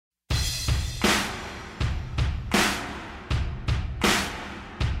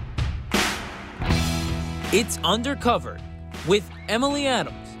It's Undercovered with Emily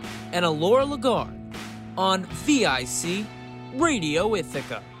Adams and Allura Leggard on VIC Radio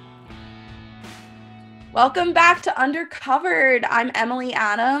Ithaca. Welcome back to Undercovered. I'm Emily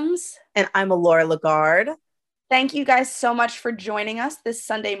Adams. And I'm Allura Leggard. Thank you guys so much for joining us this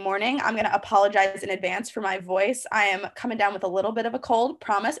Sunday morning. I'm going to apologize in advance for my voice. I am coming down with a little bit of a cold,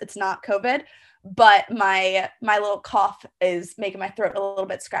 promise. It's not COVID, but my little cough is making my throat a little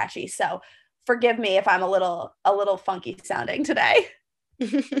bit scratchy. So forgive me if I'm a little funky sounding today.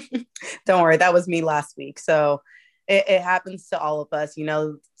 Don't worry, that was me last week. So it happens to all of us. You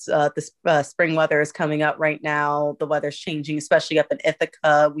know, the spring weather is coming up right now. The weather's changing, especially up in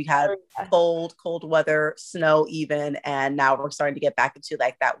Ithaca. We had cold weather, snow even, and now we're starting to get back into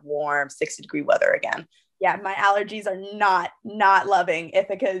like that warm 60-degree weather again. Yeah, my allergies are not loving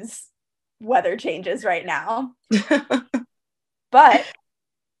Ithaca's weather changes right now. But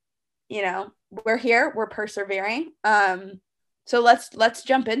you know, we're here, we're persevering. So let's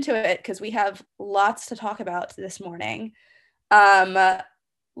jump into it because we have lots to talk about this morning.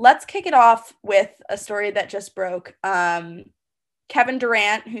 Let's kick it off with a story that just broke. Kevin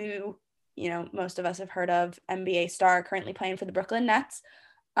Durant, who, you know, most of us have heard of, NBA star currently playing for the Brooklyn Nets,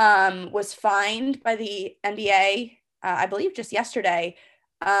 was fined by the NBA, I believe just yesterday,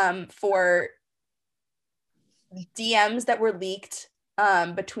 for DMs that were leaked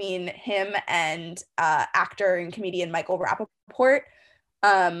between him and actor and comedian Michael Rapaport.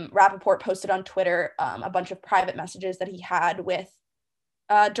 Rapaport posted on Twitter a bunch of private messages that he had with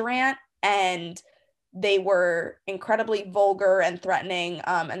Durant, and they were incredibly vulgar and threatening,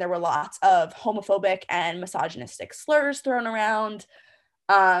 and there were lots of homophobic and misogynistic slurs thrown around.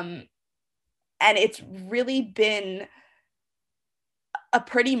 And it's really been a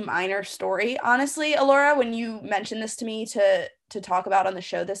pretty minor story, honestly. Allura, when you mentioned this to me to talk about on the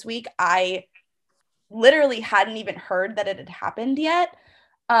show this week, I literally hadn't even heard that it had happened yet.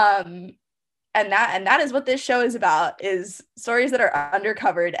 And that is what this show is about, is stories that are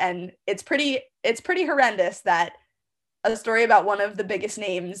undercovered. And it's pretty horrendous that a story about one of the biggest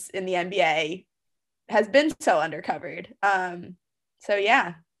names in the NBA has been so undercovered. So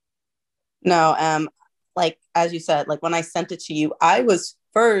yeah. No, like, as you said, like when I sent it to you, I was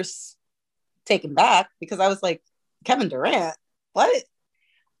first taken back because I was like, Kevin Durant, what?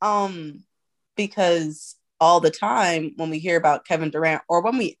 Because all the time when we hear about Kevin Durant, or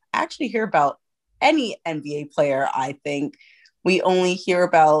when we actually hear about any NBA player, I think we only hear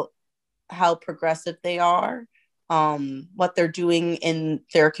about how progressive they are, what they're doing in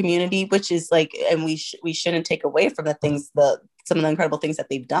their community, which is like, and we shouldn't take away from some of the incredible things that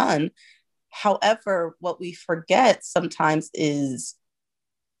they've done. However, what we forget sometimes is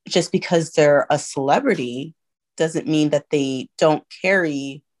just because they're a celebrity doesn't mean that they don't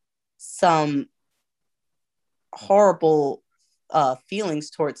carry some horrible feelings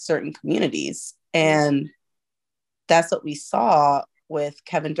towards certain communities. And that's what we saw with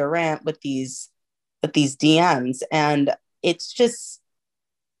Kevin Durant with these DMs. And it's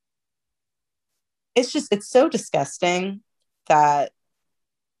so disgusting that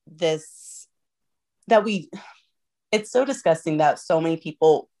it's so disgusting that so many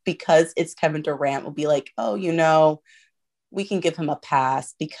people, because it's Kevin Durant, will be like, oh, you know, we can give him a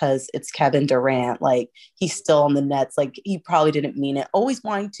pass because it's Kevin Durant. Like, he's still on the Nets. Like, he probably didn't mean it. Always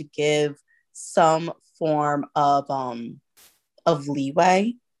wanting to give some form of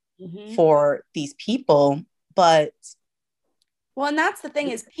leeway for these people. But well, and that's the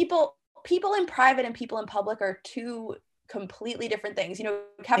thing, is people in private and people in public are two completely different things. You know,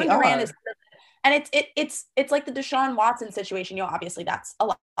 Kevin Durant is, and it's like the Deshaun Watson situation. You know, obviously that's a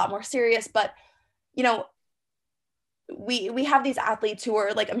lot more serious, but you know, we have these athletes who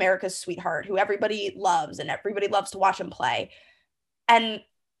are like America's sweetheart, who everybody loves and everybody loves to watch them play, and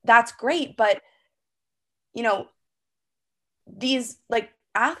that's great. But you know, these like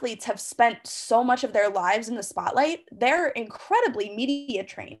athletes have spent so much of their lives in the spotlight. They're incredibly media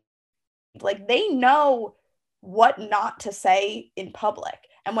trained. Like, they know what not to say in public,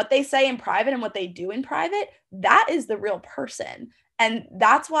 and what they say in private and what they do in private, that is the real person. And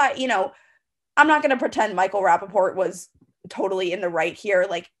that's why, you know, I'm not going to pretend Michael Rapaport was totally in the right here.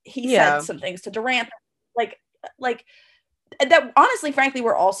 Like, he said some things to Durant, like that honestly, frankly,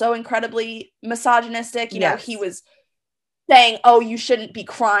 were also incredibly misogynistic. You know, he was saying, oh, you shouldn't be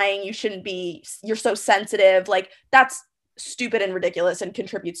crying. You're so sensitive. Like, that's stupid and ridiculous and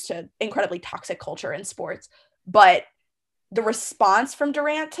contributes to incredibly toxic culture in sports. But the response from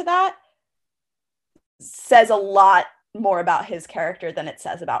Durant to that says a lot more about his character than it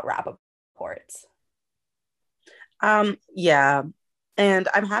says about Rapaport's. Yeah. And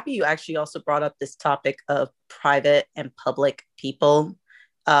I'm happy you actually also brought up this topic of private and public people.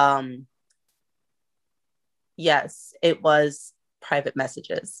 Yes, it was private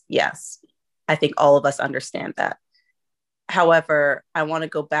messages. Yes, I think all of us understand that. However, I want to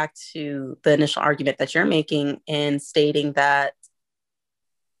go back to the initial argument that you're making in stating that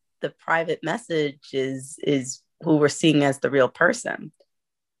the private message is who we're seeing as the real person.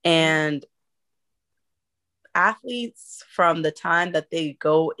 And athletes, from the time that they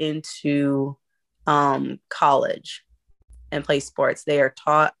go into college and play sports, they are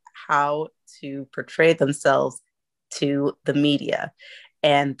taught how to portray themselves to the media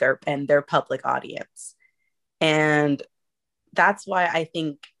and their public audience. And that's why I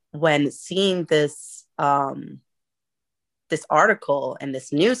think when seeing this this article and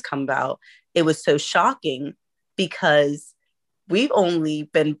this news come out, it was so shocking, because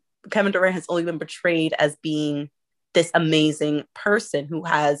Kevin Durant has only been portrayed as being this amazing person who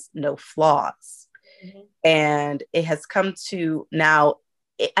has no flaws. Mm-hmm. And it has come to now,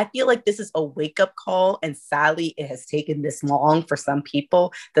 I feel like this is a wake-up call, and sadly it has taken this long for some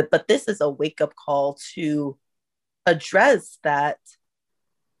people, but this is a wake-up call to address that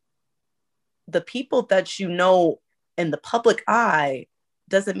the people that you know in the public eye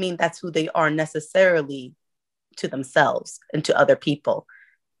doesn't mean that's who they are necessarily to themselves and to other people.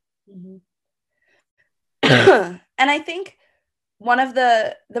 Mm-hmm. And I think one of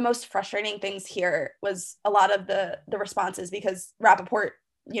the most frustrating things here was a lot of the responses, because Rappaport,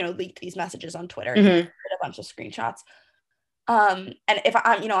 leaked these messages on Twitter and did a bunch of screenshots. And if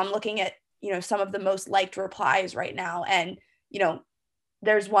I'm looking at, some of the most liked replies right now, and,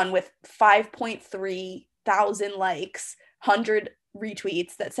 there's one with 5.3 thousand likes, 100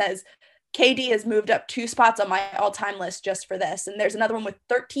 retweets that says, KD has moved up 2 spots on my all-time list just for this. And there's another one with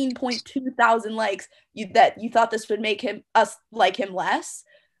 13.2 thousand likes that you thought this would make us like him less.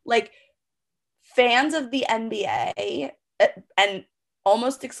 Like, fans of the NBA, and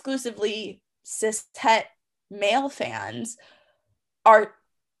almost exclusively cis-het male fans, are,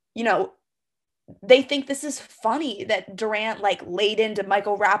 they think this is funny that Durant laid into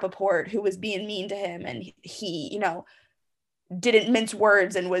Michael Rappaport, who was being mean to him, and he didn't mince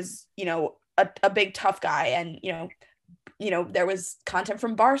words and was, a big tough guy. And, there was content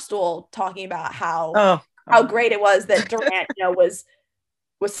from Barstool talking about how great it was that Durant, was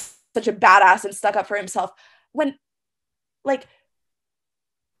such a badass and stuck up for himself, when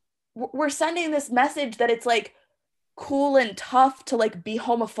we're sending this message that it's cool and tough to be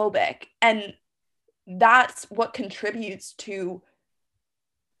homophobic. And that's what contributes to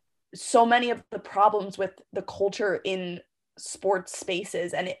so many of the problems with the culture in sports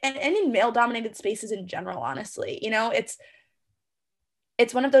spaces and in male dominated spaces in general. Honestly,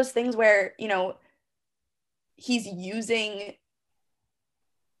 it's one of those things where, he's using,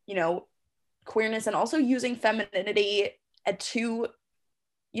 queerness and also using femininity to,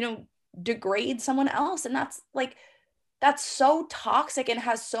 degrade someone else. And that's so toxic and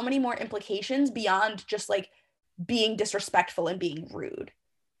has so many more implications beyond just being disrespectful and being rude.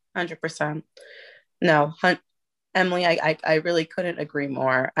 100%. No, Emily, I really couldn't agree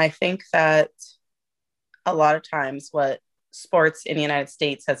more. I think that a lot of times what sports in the United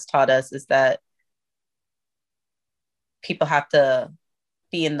States has taught us is that people have to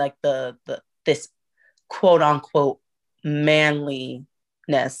be in this quote unquote manliness.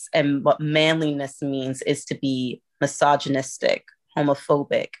 And what manliness means is to be misogynistic,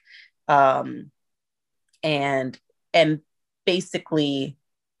 homophobic, and basically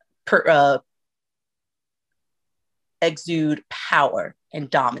exude power and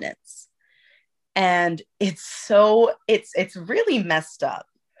dominance. And it's really messed up,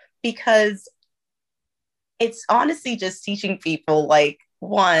 because it's honestly just teaching people,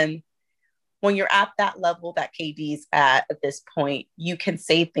 one, when you're at that level that KD's at this point, you can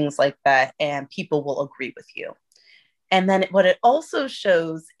say things like that and people will agree with you. And then what it also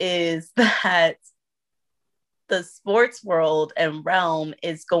shows is that the sports world and realm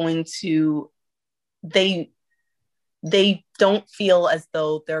is going to, they don't feel as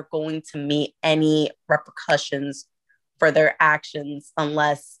though they're going to meet any repercussions for their actions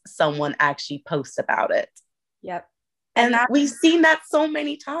unless someone actually posts about it. Yep. And we've seen that so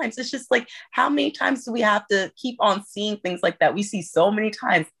many times. It's just how many times do we have to keep on seeing things like that? We see so many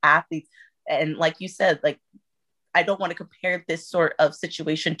times athletes, and like you said, I don't want to compare this sort of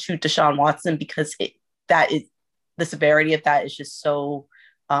situation to Deshaun Watson, because the severity of that is just so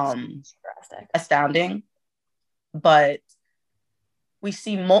astounding. But we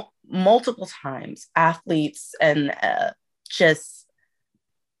see multiple times athletes and just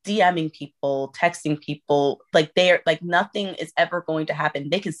DMing people, texting people, like they're like nothing is ever going to happen.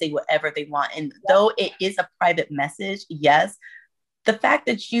 They can say whatever they want. And though it is a private message, yes, the fact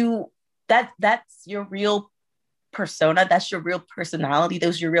that that's your real persona, that's your real personality,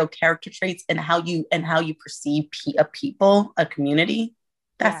 those are your real character traits, and how you perceive a people, a community,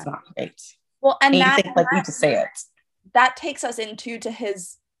 that's not right. Well, and you think like you to say it. That takes us into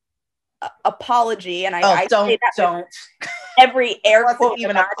his apology, and I don't every air quote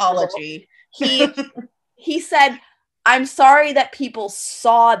even an apology. He said, "I'm sorry that people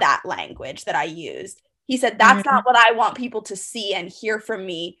saw that language that I used." He said, "That's not what I want people to see and hear from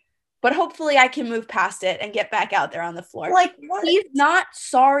me, but hopefully I can move past it and get back out there on the floor." Like, what? He's not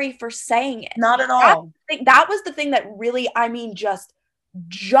sorry for saying it. Not at all. That was the thing that really, just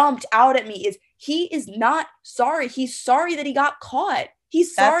jumped out at me, is he is not sorry. He's sorry that he got caught.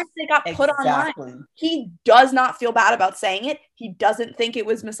 He's sorry that it got put online. He does not feel bad about saying it. He doesn't think it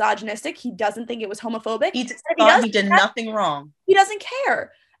was misogynistic. He doesn't think it was homophobic. He thought he did nothing wrong. He doesn't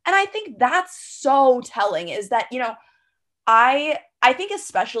care. And I think that's so telling, is that, I think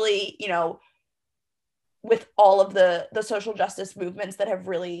especially, with all of the social justice movements that have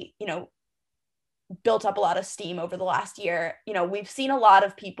really, built up a lot of steam over the last year, we've seen a lot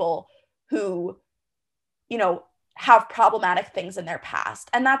of people who, have problematic things in their past.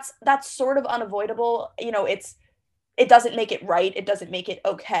 And that's sort of unavoidable. It doesn't make it right. It doesn't make it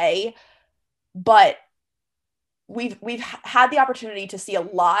okay. But we've had the opportunity to see a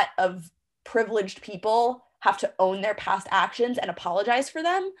lot of privileged people have to own their past actions and apologize for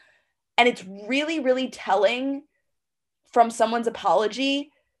them. And it's really, really telling from someone's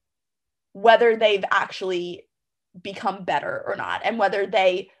apology whether they've actually become better or not, and whether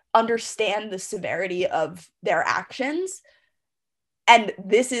they understand the severity of their actions. And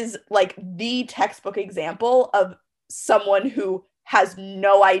this is like the textbook example of someone who has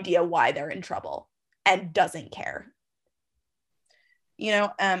no idea why they're in trouble and doesn't care.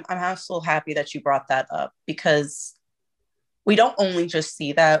 I'm also happy that you brought that up, because we don't only just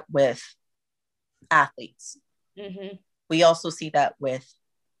see that with athletes. Mm-hmm. We also see that with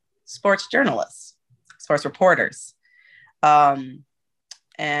sports journalists, sports reporters.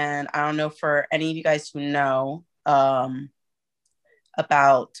 And I don't know for any of you guys who know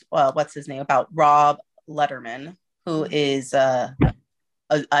about, what's his name? About Rob Lederman, who is, I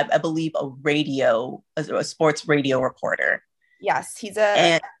believe, a sports radio reporter. Yes, he's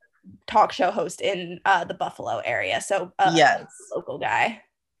a talk show host in the Buffalo area. So yes, local guy.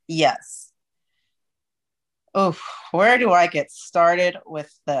 Yes. Oh, where do I get started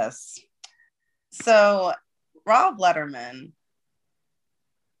with this? So Rob Lederman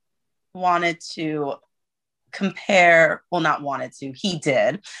he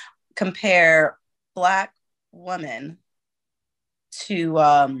did compare Black women to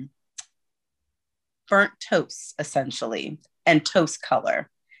burnt toast, essentially, and toast color,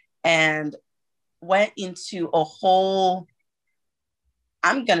 and went into a whole,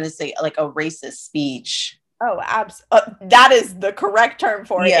 I'm going to say, like a racist speech. Oh, that is the correct term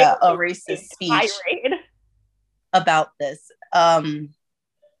for it. Yeah, a racist speech about this.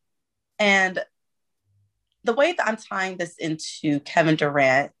 And the way that I'm tying this into Kevin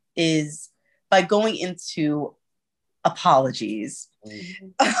Durant is by going into apologies.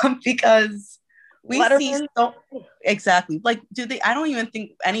 Mm-hmm. Because we see exactly, like, I don't even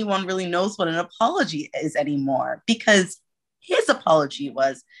think anyone really knows what an apology is anymore, because his apology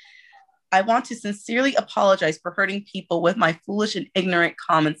was, "I want to sincerely apologize for hurting people with my foolish and ignorant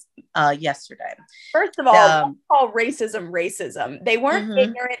comments yesterday." First of all, don't call racism. They weren't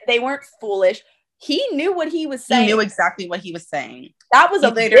ignorant. They weren't foolish. He knew what he was saying. He knew exactly what he was saying. That was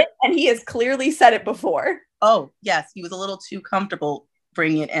a bit, and he has clearly said it before. Oh, yes. He was a little too comfortable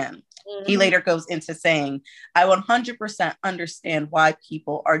bringing it in. Mm-hmm. He later goes into saying, "I 100% understand why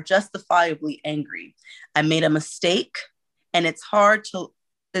people are justifiably angry. I made a mistake, and it's hard to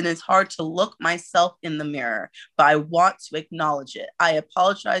look myself in the mirror, but I want to acknowledge it. I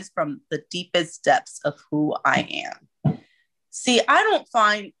apologize from the deepest depths of who I am." See, I don't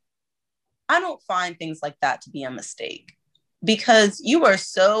find things like that to be a mistake, because you are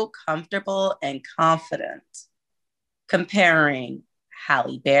so comfortable and confident comparing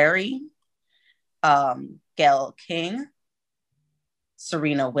Halle Berry, Gayle King,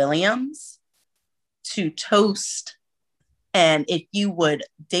 Serena Williams to toast. And if you would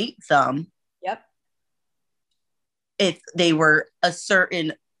date them, yep, if they were a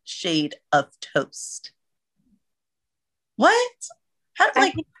certain shade of toast. What?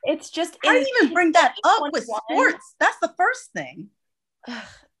 It's just, how do you even bring that up with sports? That's the first thing.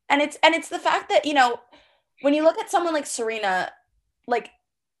 And it's the fact that, when you look at someone like Serena, like,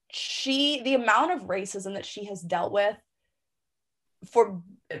 the amount of racism that she has dealt with for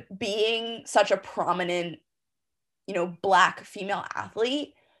being such a prominent, Black female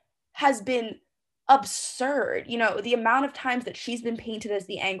athlete has been absurd. The amount of times that she's been painted as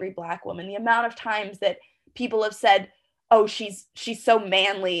the angry Black woman, the amount of times that people have said, oh, she's so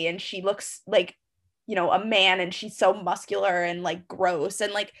manly and she looks like, a man, and she's so muscular and like gross.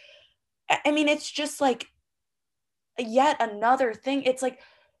 And like, I mean, it's just like yet another thing. It's like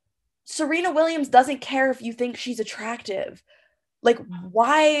Serena Williams doesn't care if you think she's attractive. Like,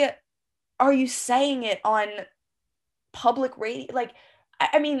 why are you saying it on public radio? Like,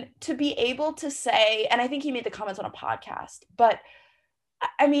 I mean, to be able to say, and I think he made the comments on a podcast, but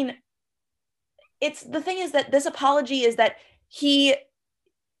I mean, the thing is that this apology is that he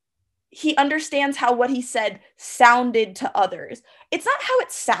understands how what he said sounded to others. It's not how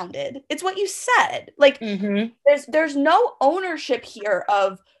it sounded. It's what you said. Like, there's no ownership here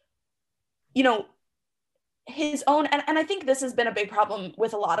of, his own, and I think this has been a big problem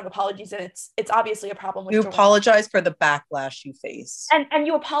with a lot of apologies, and it's obviously a problem with you Durant. Apologize for the backlash you face, and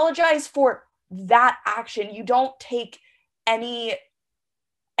you apologize for that action. You don't take any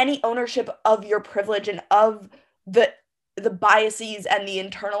ownership of your privilege and of the biases and the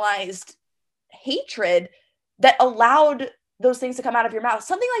internalized hatred that allowed those things to come out of your mouth.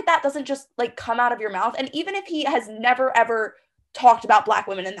 Something like that doesn't just like come out of your mouth. And even if he has never ever talked about Black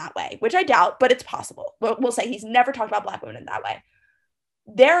women in that way, which I doubt, but it's possible. We'll say he's never talked about Black women in that way.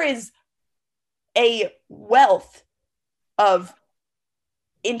 There is a wealth of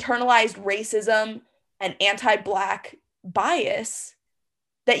internalized racism and anti-Black bias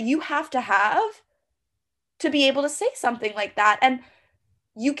that you have to be able to say something like that. And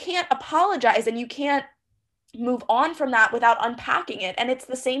you can't apologize and you can't move on from that without unpacking it. And it's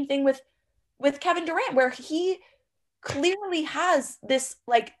the same thing with Kevin Durant, where he clearly has this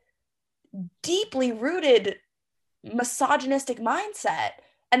like deeply rooted misogynistic mindset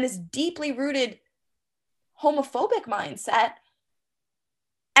and this deeply rooted homophobic mindset.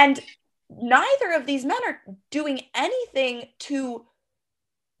 And neither of these men are doing anything to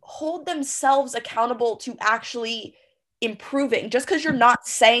hold themselves accountable to actually improving. Just because you're not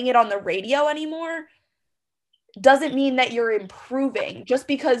saying it on the radio anymore doesn't mean that you're improving. Just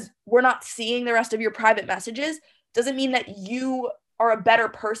because we're not seeing the rest of your private messages doesn't mean that you are a better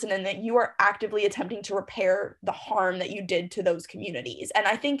person and that you are actively attempting to repair the harm that you did to those communities. And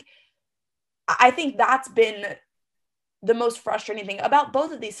I think that's been the most frustrating thing about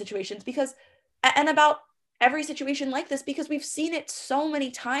both of these situations, because, and about every situation like this, because we've seen it so many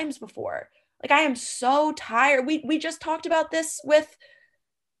times before. Like, I am so tired. We just talked about this with,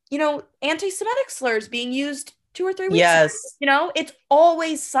 anti-Semitic slurs being used 2 or 3 weeks ago. It's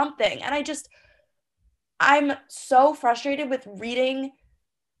always something. And I'm so frustrated with reading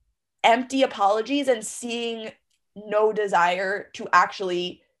empty apologies and seeing no desire to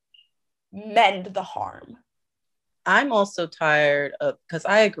actually mend the harm. I'm also tired of, because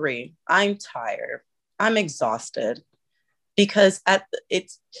I agree, I'm tired. I'm exhausted because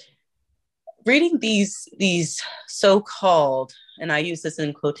it's reading these so-called, and I use this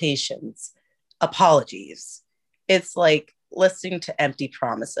in quotations, apologies. It's like listening to empty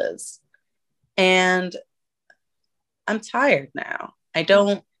promises. And I'm tired now.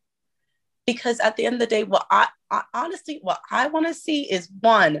 Because at the end of the day, what I honestly want to see is,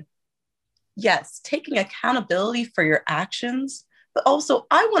 one, yes, taking accountability for your actions, but also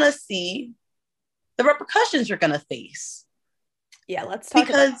I want to see the repercussions you're going to face. Yeah, let's talk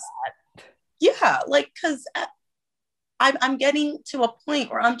about that. Yeah, like, because I'm getting to a point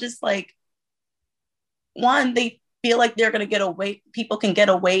where I'm just like, one, they feel like they're going to get away, people can get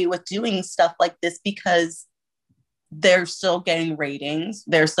away with doing stuff like this because they're still getting ratings,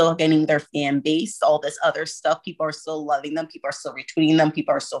 they're still getting their fan base, all this other stuff. People are still loving them, people are still retweeting them,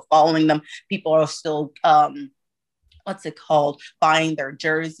 people are still following them, people are still buying their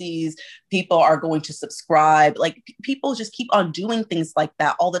jerseys, people are going to subscribe. Like, people just keep on doing things like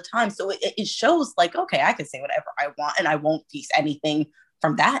that all the time. So it shows like, okay, I can say whatever I want and I won't face anything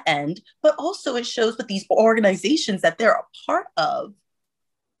from that end. But also it shows with these organizations that they're a part of,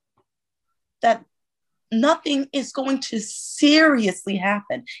 that nothing is going to seriously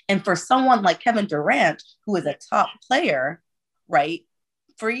happen. And for someone like Kevin Durant, who is a top player, right?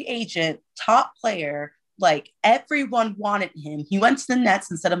 Free agent, top player, like, everyone wanted him. He went to the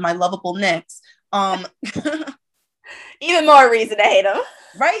Nets instead of my lovable Knicks. Even more reason to hate him.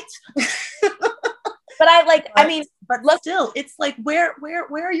 Right? But still, it's like, where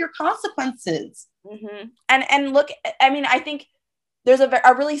are your consequences? Mm-hmm. And look, I mean, I think there's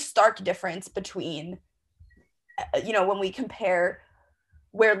a really stark difference between, when we compare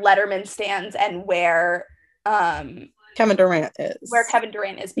where Lederman stands and where Kevin Durant is. Where Kevin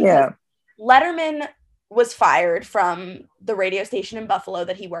Durant is. Because Lederman was fired from the radio station in Buffalo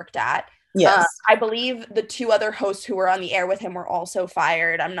that he worked at. Yes. I believe the two other hosts who were on the air with him were also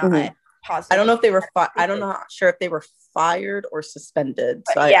fired. I'm not positive. I don't know if they were I'm not sure if they were fired or suspended.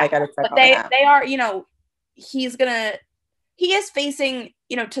 So I gotta check on that. They are, you know, he is facing,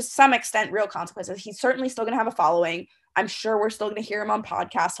 you know, to some extent real consequences. He's certainly still gonna have a following. I'm sure we're still gonna hear him on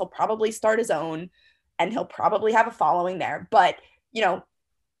podcasts. He'll probably start his own and he'll probably have a following there. But, you know,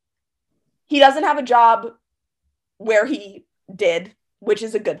 he doesn't have a job where he did, which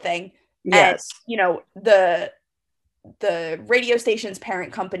is a good thing. Yes. And, you know, the radio station's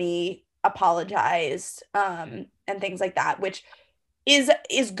parent company apologized and things like that, which is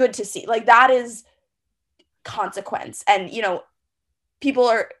good to see. Like, that is consequence. And, you know, people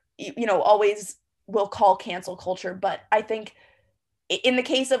are, you know, always will call cancel culture, but I think in the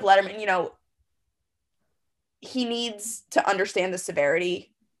case of Lederman, you know, he needs to understand the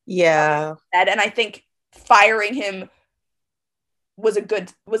severity. Yeah. And I think firing him was a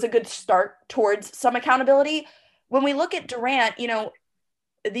good start towards some accountability. When we look at Durant, you know,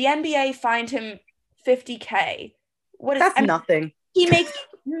 the NBA fined him $50K. That's nothing. He makes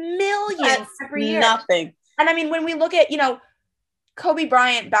millions every year. Nothing. And I mean, when we look at, you know, Kobe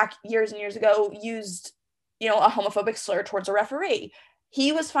Bryant back years and years ago used, you know, a homophobic slur towards a referee.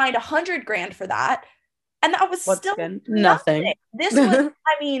 He was fined $100,000 for that. And that was still nothing. This was,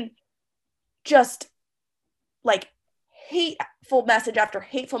 I mean, just like hateful message after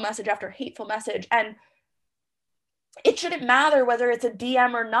hateful message after hateful message. And it shouldn't matter whether it's a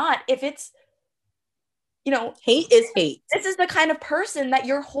DM or not. If it's, you know, hate is hate. This is the kind of person that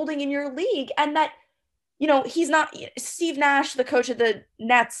you're holding in your league. And that, you know, he's not, Steve Nash, the coach of the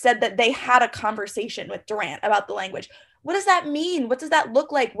Nets, said that they had a conversation with Durant about the language. What does that mean? What does that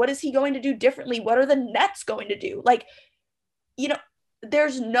look like? What is he going to do differently? What are the Nets going to do? Like, you know,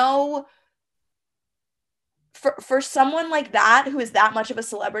 there's no, for someone like that, who is that much of a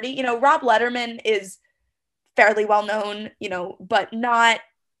celebrity, you know, Rob Lederman is fairly well known, you know, but not,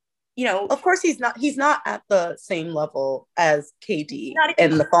 you know. Of course he's not at the same level as KD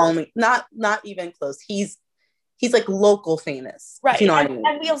and the following, not even close. He's like local famous. Right. You know what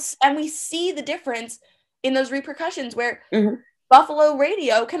I mean? And we see the difference in those repercussions where Buffalo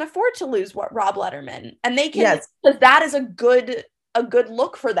radio can afford to lose Rob Lederman, and they can, because that is a good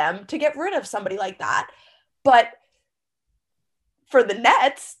look for them to get rid of somebody like that. But for the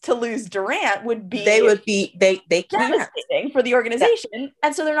Nets to lose Durant would be they can't, devastating for the organization,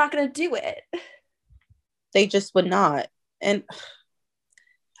 and so they're not going to do it. They just would not. And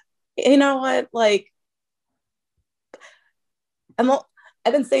you know what, like,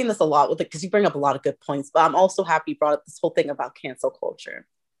 I've been saying this a lot with it because you bring up a lot of good points, but I'm also happy you brought up this whole thing about cancel culture.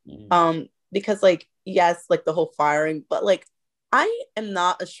 Because, like, yes, like the whole firing, but like, I am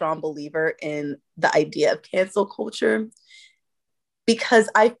not a strong believer in the idea of cancel culture, because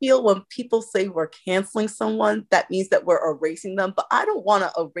I feel when people say we're canceling someone, that means that we're erasing them. But I don't want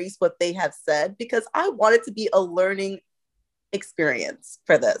to erase what they have said, because I want it to be a learning experience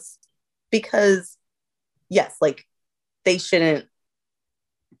for this. Because yes, like, they shouldn't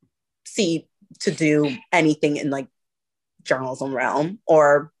see to do anything in like journalism realm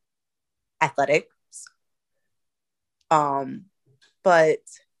or athletics. But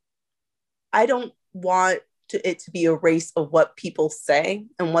I don't want it to be a race of what people say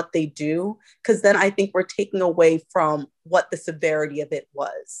and what they do, because then I think we're taking away from what the severity of it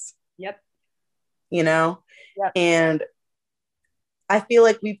was. Yep. You know? Yep. And I feel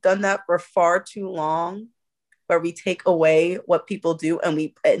like we've done that for far too long, where we take away what people do and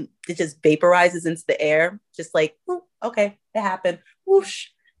it just vaporizes into the air, just like, okay, it happened, whoosh,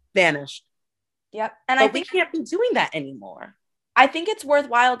 vanished. Yep. And but I think we can't be doing that anymore. I think it's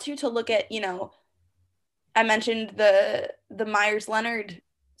worthwhile too to look at, you know, I mentioned the Myers-Leonard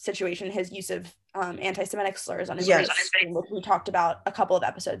situation, his use of anti-Semitic slurs on his face, which we talked about a couple of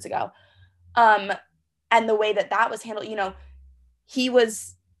episodes ago, and the way that was handled. You know, he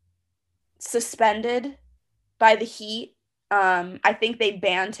was suspended by the Heat. I think they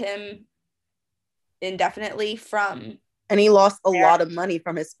banned him indefinitely from. And he lost a lot of money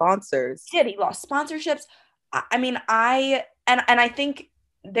from his sponsors. He lost sponsorships. I mean, I think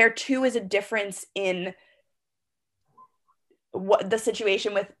there too is a difference in what the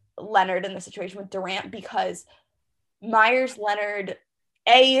situation with Leonard and the situation with Durant, because Myers-Leonard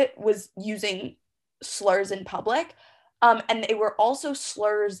was using slurs in public, and they were also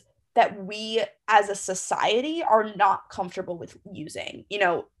slurs that we as a society are not comfortable with using. You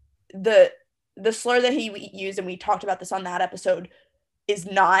know, the slur that he used, and we talked about this on that episode, is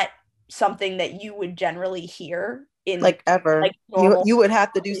not something that you would generally hear in like ever. Like normal you would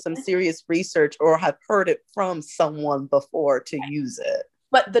have to do some serious research or have heard it from someone before to use it.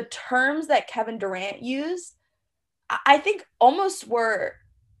 But the terms that Kevin Durant used, I think almost were,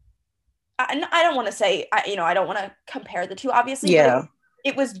 I don't want to say, I don't want to compare the two, obviously, yeah. But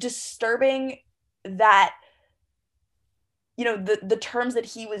it was disturbing that, the terms that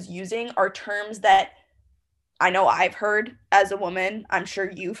he was using are terms that I know I've heard as a woman. I'm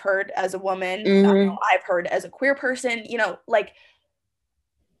sure you've heard as a woman. Mm-hmm. I've heard as a queer person, like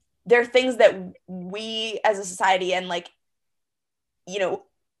there are things that we as a society and like,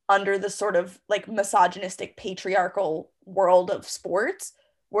 under the sort of like misogynistic patriarchal world of sports,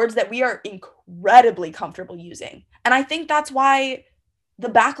 words that we are incredibly comfortable using. And I think that's why the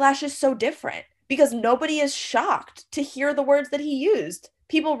backlash is so different, because nobody is shocked to hear the words that he used.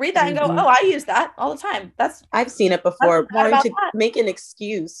 People read that and go, oh, I use that all the time. I've seen it before, wanting to make an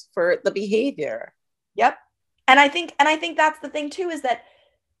excuse for the behavior. Yep. And I think that's the thing too, is that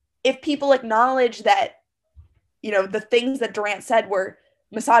if people acknowledge that, the things that Durant said were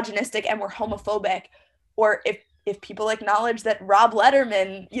misogynistic and were homophobic, or if people acknowledge that Rob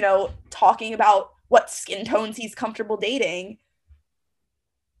Lederman, talking about what skin tones he's comfortable dating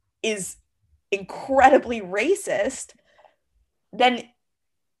is incredibly racist, then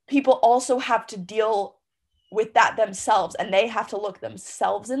people also have to deal with that themselves, and they have to look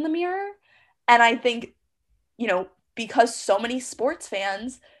themselves in the mirror. And I think, because so many sports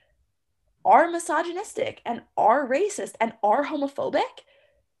fans are misogynistic and are racist and are homophobic,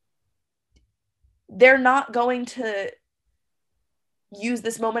 they're not going to use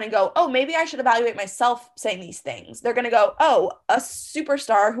this moment and go, oh, maybe I should evaluate myself saying these things. They're going to go, oh, a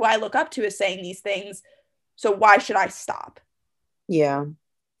superstar who I look up to is saying these things, so why should I stop? Yeah.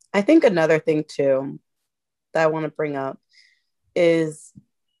 I think another thing too that I want to bring up is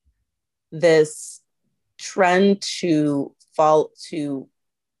this trend to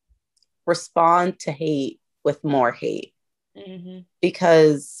respond to hate with more hate. Mm-hmm.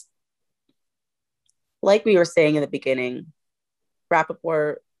 Because like we were saying in the beginning,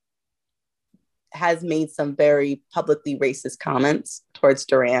 Rappaport has made some very publicly racist comments towards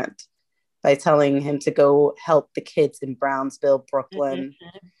Durant by telling him to go help the kids in Brownsville, Brooklyn.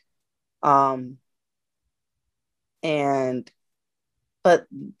 Mm-hmm. But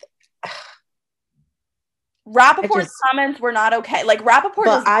Rappaport's comments were not okay. Like Rappaport,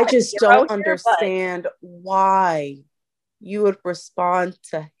 but I just don't understand why you would respond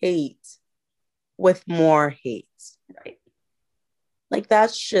to hate with more hate. Right. Like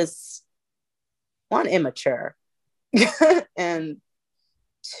that's just one, immature, and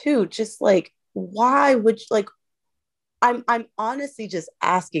two, just like why would you, like I'm honestly just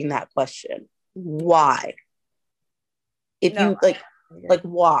asking that question. Why? If you like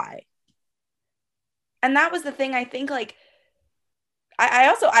why? And that was the thing. I think like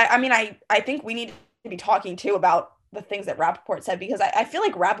I think we need to be talking too about the things that Rappaport said, because I feel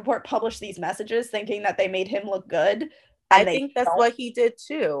like Rappaport published these messages thinking that they made him look good. I think that's what he did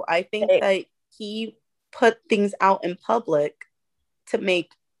too. I think that he put things out in public to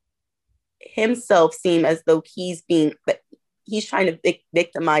make himself seem as though he's trying to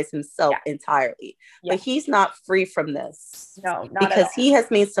victimize himself entirely. Yeah. But he's not free from this. No, not because he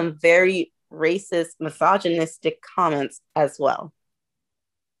has made some very racist, misogynistic comments as well.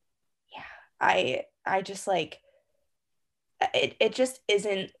 Yeah, I just like it just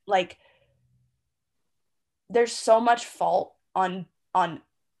isn't like there's so much fault on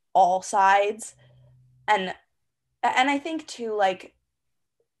all sides, and I think too, like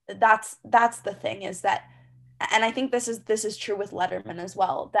that's the thing, is that, and I think this is true with Lederman as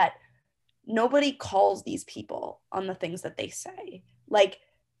well, that nobody calls these people on the things that they say. Like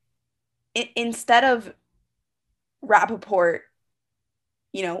instead of Rappaport,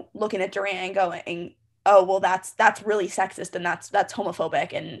 looking at Durant and going, oh, well, that's really sexist and that's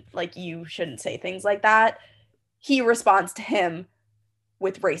homophobic and like you shouldn't say things like that, he responds to him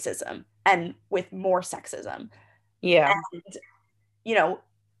with racism and with more sexism. Yeah. And,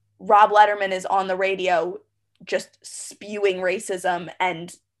 Rob Lederman is on the radio just spewing racism,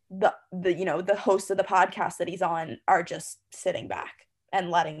 and the hosts of the podcast that he's on are just sitting back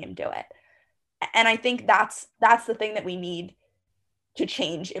and letting him do it. And I think that's the thing that we need to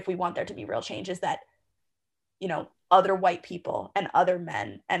change if we want there to be real change, is that, other white people and other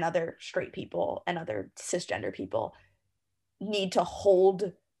men and other straight people and other cisgender people need to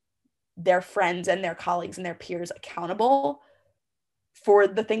hold their friends and their colleagues and their peers accountable for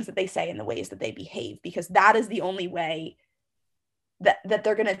the things that they say and the ways that they behave, because that is the only way that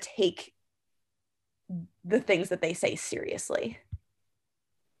they're going to take the things that they say seriously.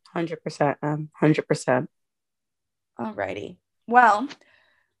 100%. 100%. Alrighty. Well,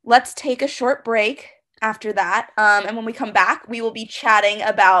 let's take a short break after that. And when we come back, we will be chatting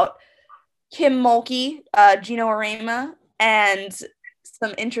about Kim Mulkey, Geno Auriemma, and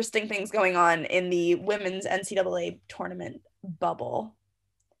some interesting things going on in the women's NCAA tournament bubble.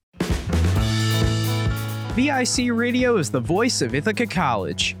 VIC Radio is the voice of Ithaca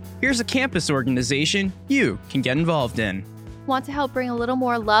College. Here's a campus organization you can get involved in. Want to help bring a little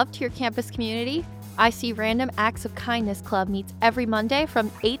more love to your campus community? IC Random Acts of Kindness Club meets every Monday from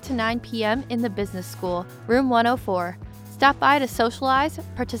 8 to 9 p.m. in the Business School, Room 104. Stop by to socialize,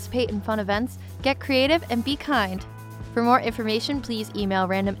 participate in fun events, get creative, and be kind. For more information, please email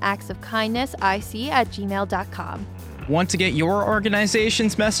randomactsofkindnessic@gmail.com. Want to get your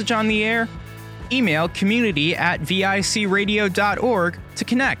organization's message on the air? Email community@vicradio.org to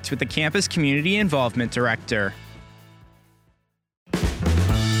connect with the Campus Community Involvement Director.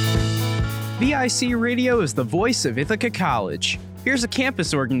 VIC Radio is the voice of Ithaca College. Here's a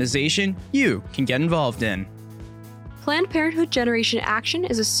campus organization you can get involved in. Planned Parenthood Generation Action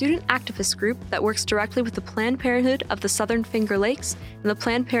is a student activist group that works directly with the Planned Parenthood of the Southern Finger Lakes and the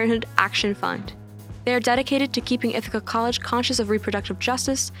Planned Parenthood Action Fund. They are dedicated to keeping Ithaca College conscious of reproductive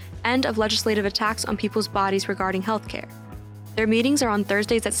justice and of legislative attacks on people's bodies regarding healthcare. Their meetings are on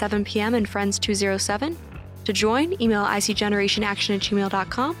Thursdays at 7 p.m. in Friends 207. To join, email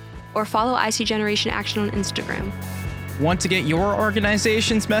icgenerationaction@gmail.com or follow IC Generation Action on Instagram. Want to get your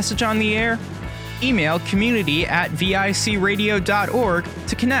organization's message on the air? Email community@vicradio.org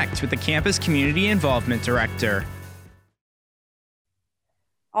to connect with the Campus Community Involvement Director.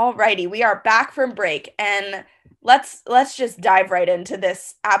 Alrighty, we are back from break, and let's just dive right into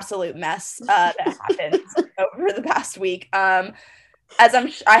this absolute mess that happened over the past week. I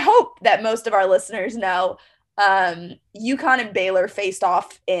hope that most of our listeners know, UConn and Baylor faced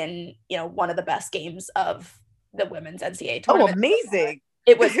off in one of the best games of the women's NCAA tournament. Oh, amazing!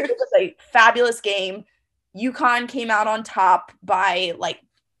 It was a fabulous game. UConn came out on top by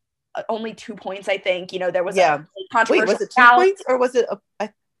only 2 points, I think. There was a controversial. Wait, was it 2 points or was it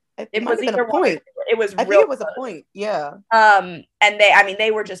it was either a point? It was. I think it was a point. Yeah. And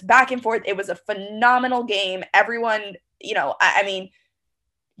they were just back and forth. It was a phenomenal game. Everyone,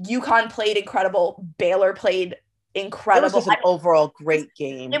 UConn played incredible. Baylor played incredible. It was just an overall great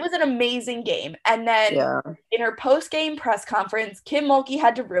game. It was an amazing game. And then in her post-game press conference, Kim Mulkey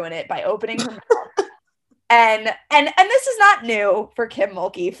had to ruin it by opening her mouth. And this is not new for Kim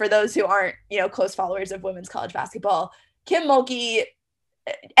Mulkey. For those who aren't, close followers of women's college basketball, Kim Mulkey,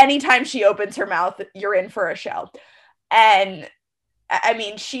 anytime she opens her mouth, you're in for a show. And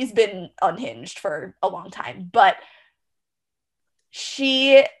she's been unhinged for a long time, but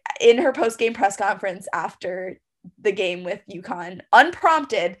she, in her post-game press conference after the game with UConn,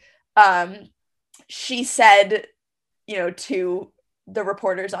 unprompted, she said, to the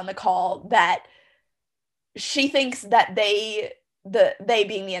reporters on the call that she thinks that they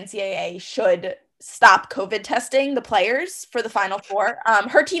being the NCAA should stop COVID testing the players for the Final Four.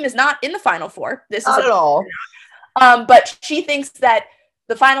 Her team is not in the Final Four. This not is at all. But she thinks that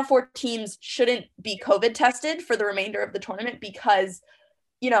the Final Four teams shouldn't be COVID tested for the remainder of the tournament because,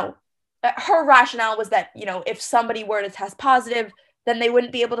 her rationale was that, if somebody were to test positive, then they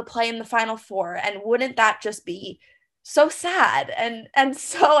wouldn't be able to play in the Final Four. And wouldn't that just be so sad and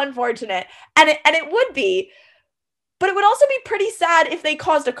so unfortunate? And it would be, but it would also be pretty sad if they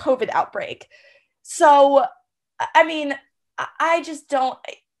caused a COVID outbreak. So, I just don't,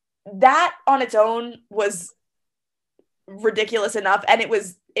 that on its own was ridiculous enough. And it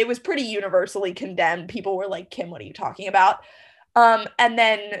was pretty universally condemned. People were like, Kim, what are you talking about? And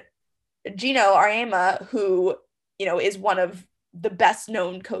then Geno Auriemma, who, is one of the best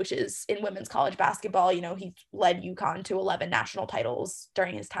known coaches in women's college basketball. He led UConn to 11 national titles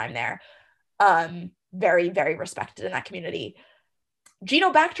during his time there. Very, very respected in that community.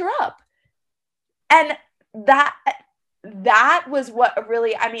 Geno backed her up. And that was what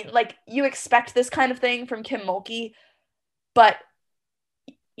really, you expect this kind of thing from Kim Mulkey, but,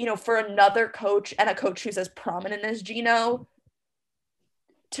 for another coach and a coach who's as prominent as Geno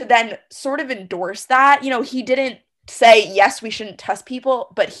to then sort of endorse that, he didn't say, yes, we shouldn't test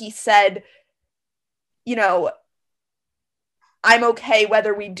people, but he said, I'm okay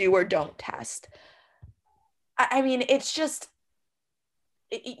whether we do or don't test. It's just,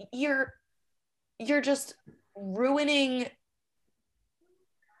 you're just ruining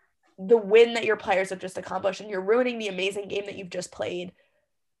the win that your players have just accomplished, and you're ruining the amazing game that you've just played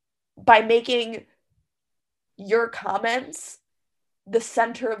by making your comments the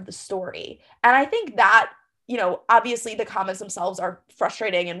center of the story. And I think that obviously the comments themselves are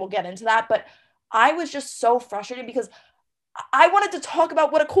frustrating and we'll get into that, but I was just so frustrated because I wanted to talk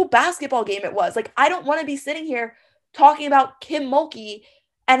about what a cool basketball game it was. Like, I don't want to be sitting here talking about Kim Mulkey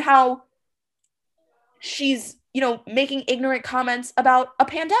and how she's, making ignorant comments about a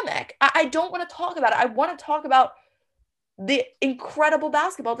pandemic. I don't want to talk about it. I want to talk about the incredible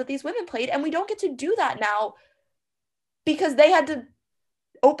basketball that these women played, and we don't get to do that now because they had to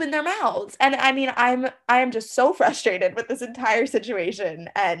open their mouths. And I mean, I am just so frustrated with this entire situation.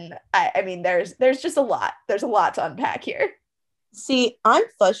 And I mean, there's just a lot. There's a lot to unpack here. See, I'm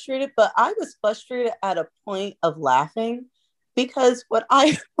frustrated, but I was frustrated at a point of laughing because when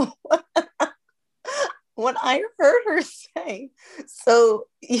I heard her say, so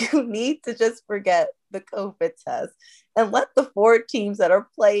you need to just forget the COVID test and let the 4 teams that are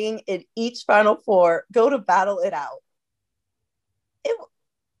playing in each Final Four go to battle it out.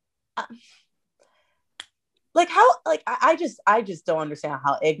 I just don't understand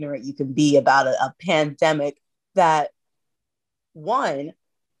how ignorant you can be about a pandemic that women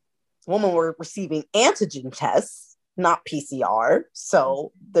were receiving antigen tests, not PCR.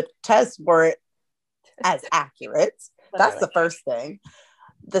 So the tests weren't as accurate. That's the first thing.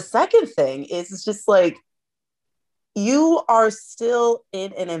 The second thing is it's just like, you are still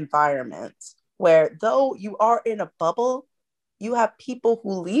in an environment where, though you are in a bubble, you have people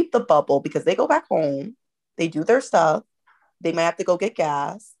who leave the bubble because they go back home, they do their stuff, they might have to go get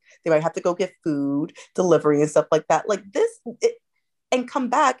gas, they might have to go get food, delivery and stuff like that. Like and come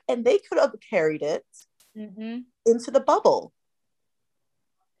back, and they could have carried it into the bubble.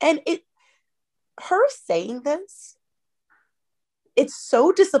 And her saying this, it's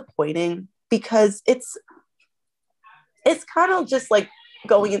so disappointing because it's kind of just like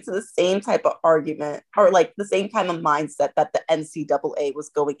going into the same type of argument or like the same kind of mindset that the NCAA was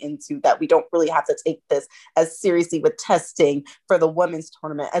going into, that we don't really have to take this as seriously with testing for the women's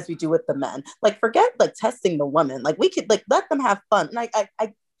tournament as we do with the men. Like, forget like testing the women. Like, we could like let them have fun.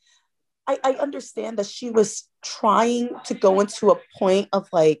 And I understand that she was trying to go into a point of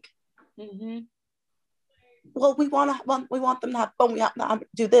like, well, we want them to have fun. We have to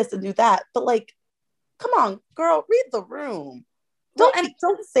do this and do that. But like, come on, girl, read the room.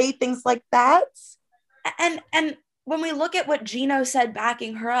 Don't say things like that. And when we look at what Geno said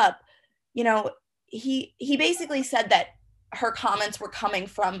backing her up, he basically said that her comments were coming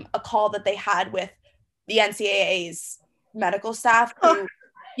from a call that they had with the NCAA's medical staff who,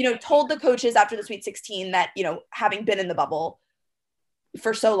 told the coaches after the Sweet 16 that, having been in the bubble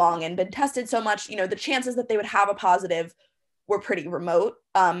for so long and been tested so much, the chances that they would have a positive were pretty remote.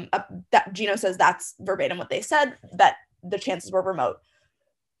 That Geno says that's verbatim what they said, that the chances were remote.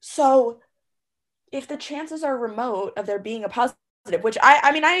 So if the chances are remote of there being a positive, which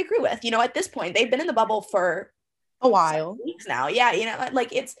I mean, I agree with, at this point, they've been in the bubble for a while, weeks now. Yeah.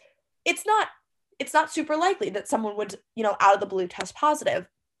 Like it's not super likely that someone would, out of the blue test positive,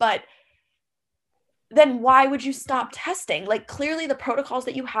 but then why would you stop testing? Like, clearly the protocols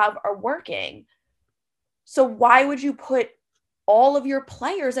that you have are working. So why would you put all of your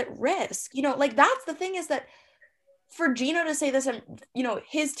players at risk? Like, that's the thing, is that for Geno to say this, and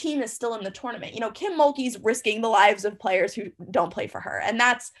his team is still in the tournament. Kim Mulkey's risking the lives of players who don't play for her, and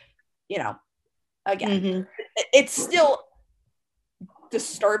that's, again, it's still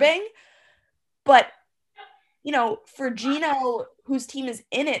disturbing. But for Geno, whose team is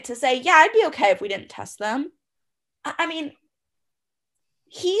in it, to say, yeah, I'd be okay if we didn't test them. I mean,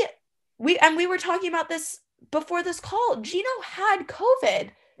 we were talking about this before this call. Geno had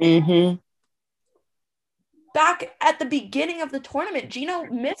COVID. Back at the beginning of the tournament, Geno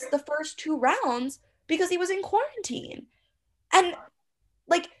missed the first 2 rounds because he was in quarantine. And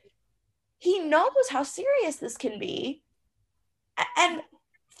like, he knows how serious this can be. And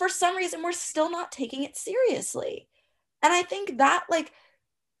for some reason, we're still not taking it seriously. And I think that, like,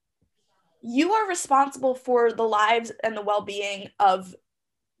 you are responsible for the lives and the well-being of,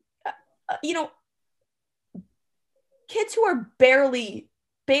 kids who are barely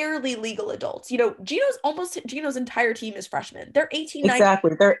legal adults. Geno's entire team is freshmen. They're 18, exactly.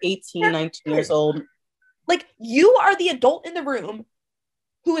 19. They're 18, 19 years old. Like, you are the adult in the room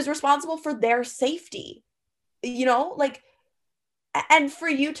who is responsible for their safety, like, and for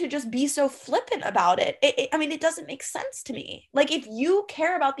you to just be so flippant about it, I mean, it doesn't make sense to me. Like, if you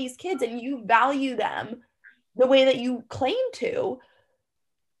care about these kids and you value them the way that you claim to,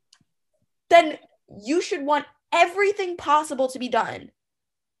 then you should want everything possible to be done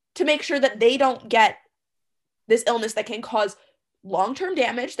to make sure that they don't get this illness that can cause long-term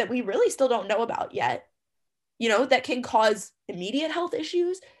damage that we really still don't know about yet, that can cause immediate health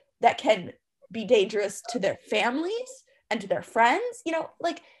issues, that can be dangerous to their families and to their friends. You know,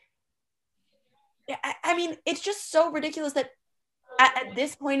 like, I mean, it's just so ridiculous that at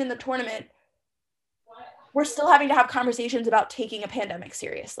this point in the tournament, we're still having to have conversations about taking a pandemic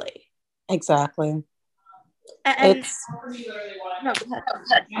seriously. Exactly. And it's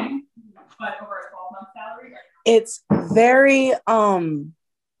very well,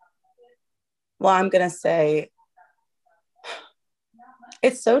 I'm gonna say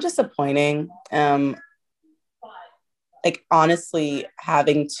it's so disappointing. Like, honestly,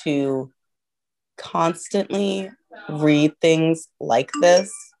 having to constantly read things like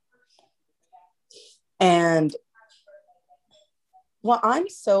this. And what I'm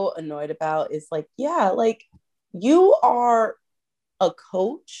so annoyed about is like, yeah, like, you are a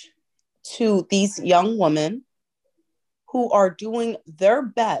coach to these young women who are doing their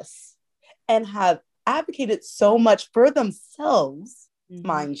best and have advocated so much for themselves,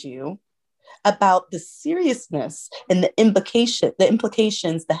 mind you, about the seriousness and the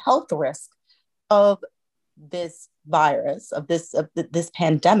implications, the health risk of this virus, of this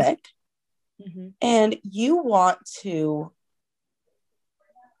pandemic. And you want to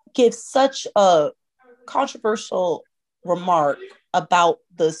give such a controversial remark about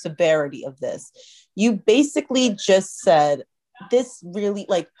the severity of this. You basically just said this really,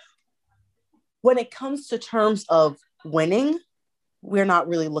 like, when it comes to terms of winning, we're not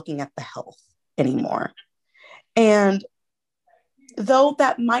really looking at the health anymore. And though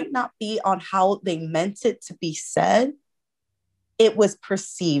that might not be on how they meant it to be said, it was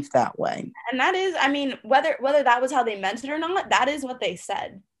perceived that way. And that is, I mean, whether that was how they meant it or not, that is what they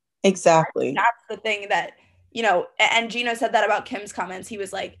said. Exactly. That's the thing that, you know, and Geno said that about Kim's comments. He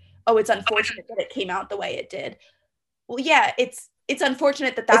was like, oh, it's unfortunate that it came out the way it did. Well, yeah, it's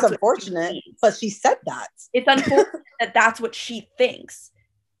unfortunate that that's unfortunate, but she said that. It's unfortunate that that's what she thinks,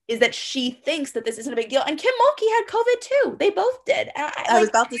 is that she thinks that this isn't a big deal. And Kim Mulkey had COVID too. They both did. I was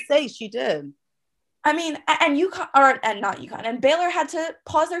about to say she did. I mean, and and Baylor had to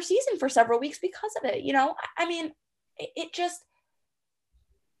pause their season for several weeks because of it. You know, I mean, it just,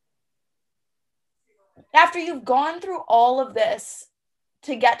 after you've gone through all of this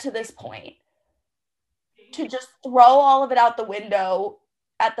to get to this point, to just throw all of it out the window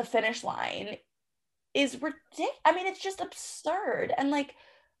at the finish line is ridiculous. I mean, it's just absurd. And like,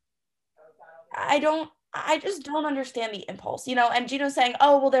 I just don't understand the impulse, you know. And Geno's saying,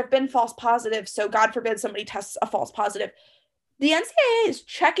 oh, well, there have been false positives, so God forbid somebody tests a false positive. The NCAA is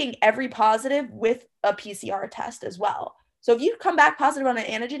checking every positive with a PCR test as well. So if you come back positive on an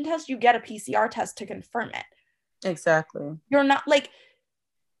antigen test, you get a PCR test to confirm it. Exactly. You're not, like,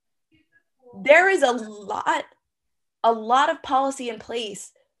 there is a lot of policy in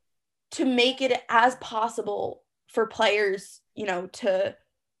place to make it as possible for players, you know, to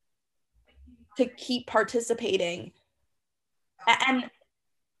keep participating. And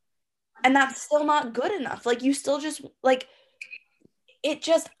that's still not good enough. Like, you still just, like, it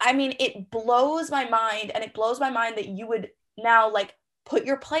just, I mean, it blows my mind. And it blows my mind that you would now, like, put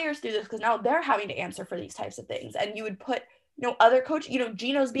your players through this, because now they're having to answer for these types of things. And you would put, you know, other coach, you know,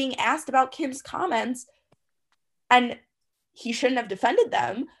 Geno's being asked about Kim's comments, and he shouldn't have defended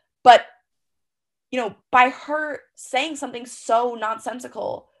them. But, you know, by her saying something so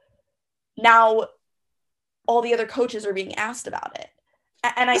nonsensical, now all the other coaches are being asked about it.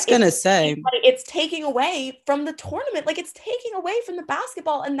 And I was going to say, it's taking away from the tournament. Like, it's taking away from the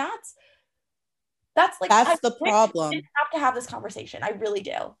basketball. And that's like, that's the problem. We have to have this conversation. I really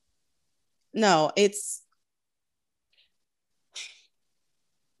do. No, it's,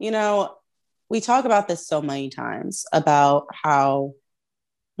 you know, we talk about this so many times about how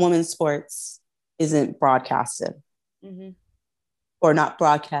women's sports isn't broadcasted or not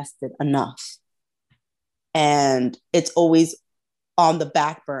broadcasted enough. And it's always on the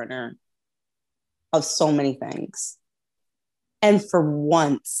back burner of so many things. And for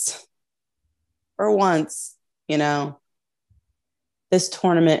once, you know, this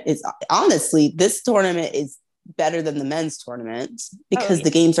tournament is better than the men's tournament, because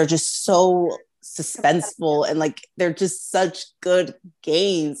the games are just so suspenseful, and like, they're just such good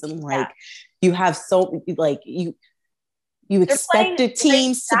games. And like, you have so, like, you expected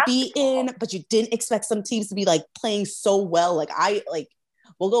teams to be in, but you didn't expect some teams to be like playing so well. Like,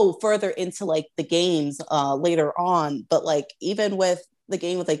 we'll go further into like the games later on, but like, even with the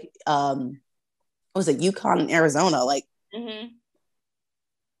game with like what was it, UConn and Arizona, like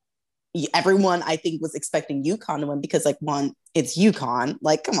everyone I think was expecting UConn to win, because like, one, it's UConn,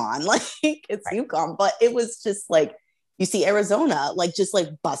 like, come on, like, it's UConn. But it was just like, you see Arizona like just like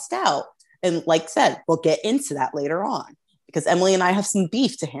bust out, and like said, we'll get into that later on, because Emily and I have some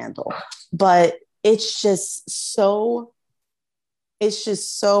beef to handle. But it's just so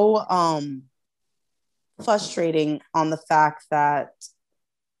frustrating on the fact that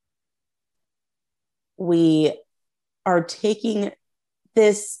we are taking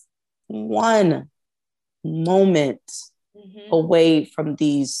this one moment away from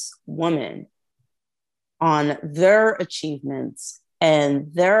these women on their achievements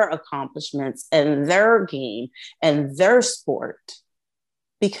and their accomplishments and their game and their sport,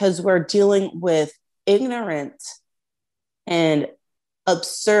 because we're dealing with ignorant and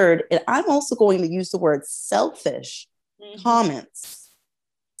absurd, and I'm also going to use the word selfish comments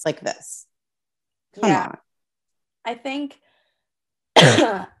like this. Come on. I think,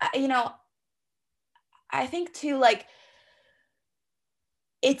 I think too, like,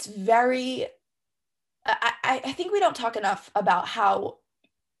 it's very, I think we don't talk enough about how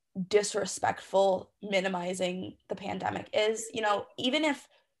disrespectful minimizing the pandemic is. Even if,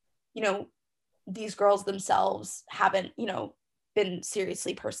 these girls themselves haven't, been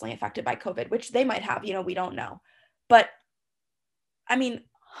seriously personally affected by COVID, which they might have, we don't know. But I mean,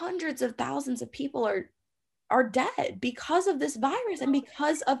 hundreds of thousands of people are dead because of this virus and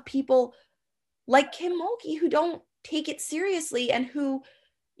because of people like Kim Mulkey who don't take it seriously and who,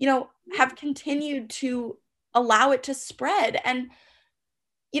 have continued to allow it to spread. And,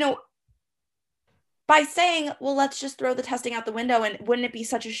 by saying, well, let's just throw the testing out the window, and wouldn't it be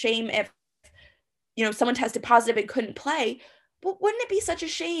such a shame if, someone tested positive and couldn't play? But wouldn't it be such a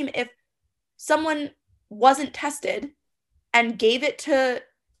shame if someone wasn't tested and gave it to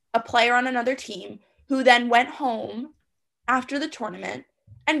a player on another team who then went home after the tournament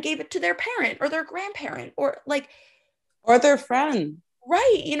and gave it to their parent or their grandparent or their friend,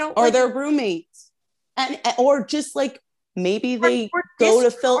 right? Or their roommates, or just maybe they go to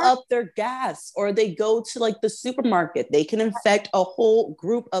fill up their gas, or they go to the supermarket. They can infect a whole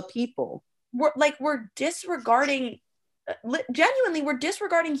group of people. We're disregarding, genuinely, we're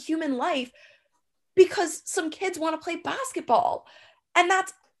disregarding human life because some kids want to play basketball. And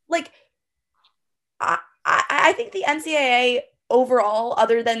that's I think the NCAA overall,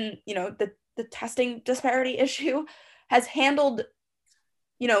 other than, the testing disparity issue, has handled,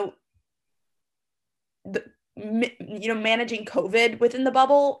 managing COVID within the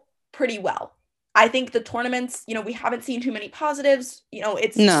bubble pretty well. I think the tournaments, we haven't seen too many positives.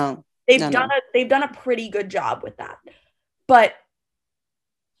 They've done a pretty good job with that. But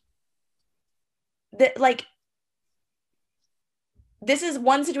this is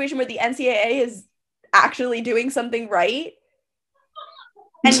one situation where the NCAA is actually doing something right.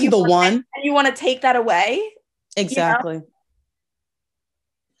 And you want to take that away. Exactly.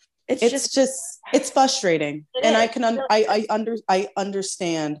 It's frustrating. I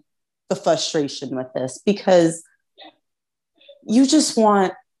understand the frustration with this, because you just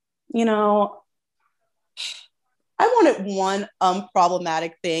want, I wanted one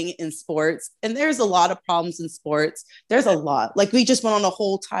problematic thing in sports, and there's a lot of problems in sports. There's a lot. We just went on a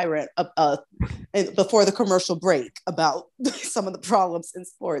whole tirade before the commercial break about some of the problems in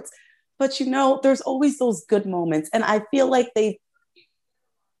sports. But there's always those good moments, and I feel like they've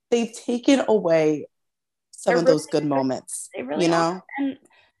taken away some of those good moments. They really are.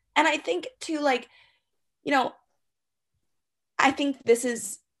 And I think too, I think this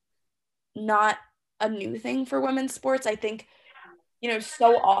is not a new thing for women's sports. I think,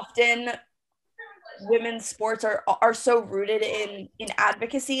 so often women's sports are so rooted in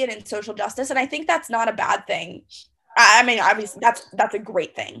advocacy and in social justice. And I think that's not a bad thing. I mean, obviously that's a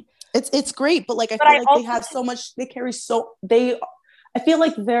great thing. It's great, but I feel like they have so much, they carry I feel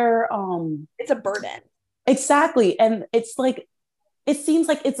like they're it's a burden. Exactly. And it's it seems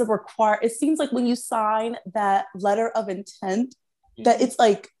like it's it seems like when you sign that letter of intent, that it's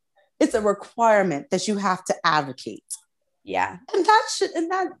a requirement that you have to advocate. Yeah. And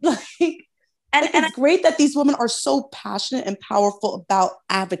it's great that these women are so passionate and powerful about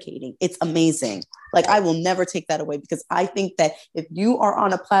advocating. It's amazing. I will never take that away, because I think that if you are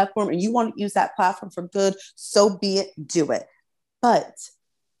on a platform and you want to use that platform for good, so be it, do it. But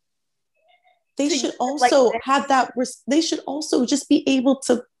they should also have that. They should also just be able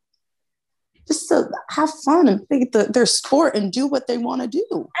to have fun and think their sport and do what they want to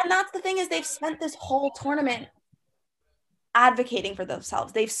do. And that's the thing, is they've spent this whole tournament advocating for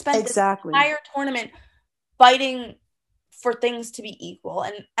themselves. They've spent this entire tournament fighting for things to be equal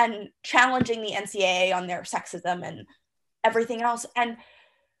and challenging the NCAA on their sexism and everything else. And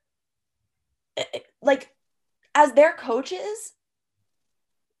as their coaches,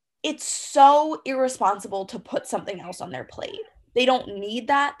 it's so irresponsible to put something else on their plate. They don't need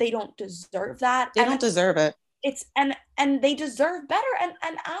that. They don't deserve that. They don't deserve it. it's and they deserve better.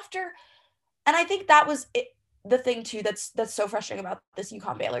 And I think that was it, the thing too that's so frustrating about this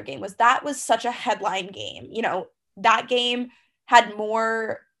UConn Baylor game was that was such a headline game. You know, that game had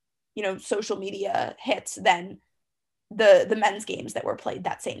more, you know, social media hits than the men's games that were played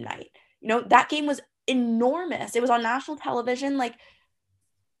that same night. You know, that game was enormous. It was on national television. Like,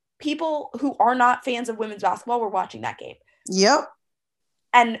 people who are not fans of women's basketball were watching that game. Yep.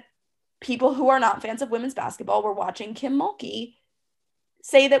 And people who are not fans of women's basketball were watching Kim Mulkey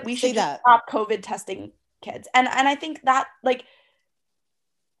say that we should stop COVID testing kids. And I think that, like,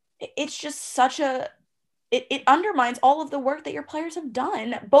 it's just such a, it undermines all of the work that your players have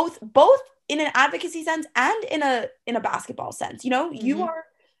done, both in an advocacy sense and in a basketball sense. You know, you are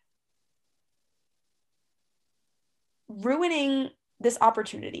ruining this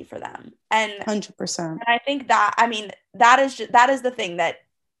opportunity for them. And 100%. And I think that, I mean, that is the thing that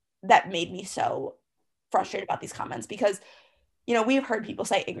made me so frustrated about these comments, because, you know, we've heard people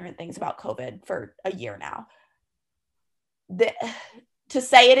say ignorant things about COVID for a year now. To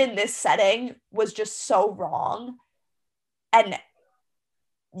say it in this setting was just so wrong. And,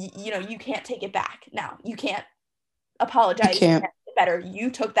 you know, you can't take it back now. You can't apologize. You can't get better.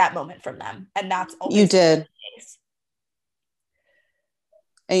 You took that moment from them. And that's always you did. The case.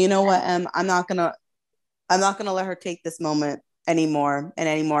 And you know what, I'm not gonna let her take this moment anymore and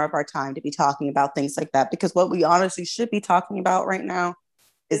any more of our time to be talking about things like that, because what we honestly should be talking about right now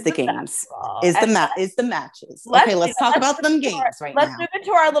is the games, is the matches. Okay, let's talk about them games right now. Let's move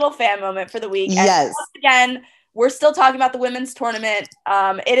into our little fan moment for the week. Yes. And once again, we're still talking about the women's tournament.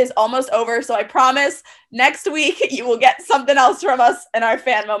 It is almost over, so I promise next week you will get something else from us in our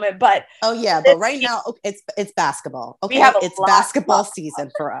fan moment. But but right now it's basketball. Okay, it's basketball season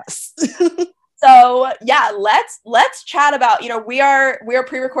for us. So yeah, let's chat about, you know, we are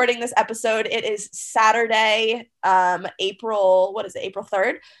pre-recording this episode. It is Saturday, April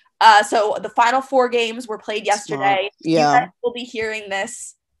 3rd. So the final 4 games were played yesterday. Yeah. You guys will be hearing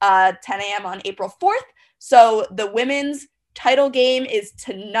this 10 a.m. on April 4th. So the women's title game is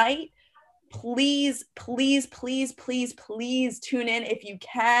tonight. Please, please, please, please, please tune in if you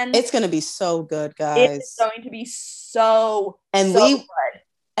can. It's going to be so good, guys. It's going to be so good.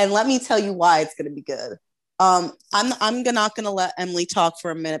 And let me tell you why it's going to be good. I'm not going to let Emily talk for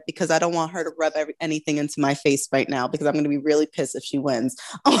a minute, because I don't want her to rub anything into my face right now, because I'm going to be really pissed if she wins.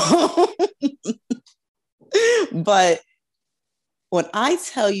 But when I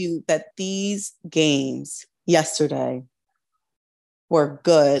tell you that these games yesterday were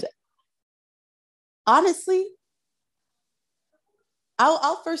good, honestly, I'm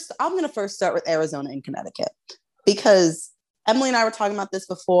going to first start with Arizona and Connecticut, because Emily and I were talking about this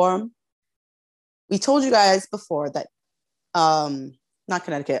before. We told you guys before that, not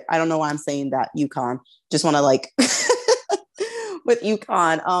Connecticut. I don't know why I'm saying that. UConn. Just want to with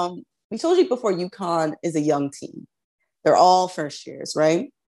UConn. We told you before, UConn is a young team. They're all first years,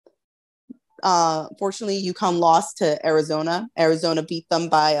 right? Fortunately, UConn lost to Arizona. Arizona beat them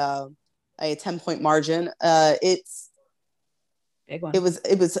by a 10-point margin. Big one. It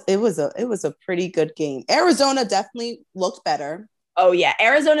was a pretty good game. Arizona definitely looked better. Oh yeah,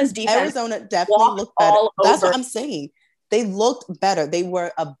 Arizona's defense. Arizona definitely looked better. That's what I'm saying. They looked better. They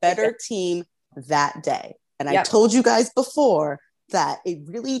were a better team that day. And I told you guys before that it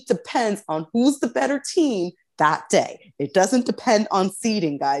really depends on who's the better team that day. It doesn't depend on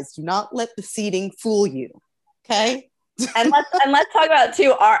seeding, guys. Do not let the seeding fool you. Okay? and let's talk about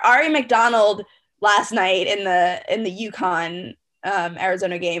too. Ari McDonald last night in the UConn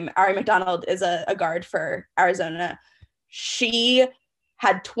Arizona game. Ari McDonald is a guard for Arizona. She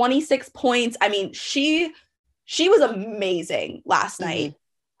had 26 points. I mean, she was amazing last night.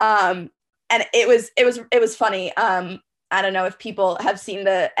 And it was funny. I don't know if people have seen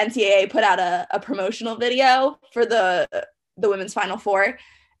the NCAA put out a promotional video for the women's Final Four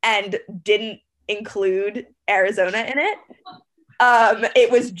and didn't include Arizona in it. It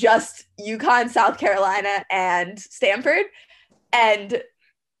was just UConn, South Carolina, and Stanford. And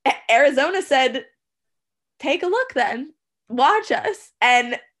Arizona said, take a look then. Watch us.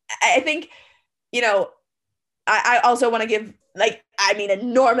 And I think, you know, I also want to give,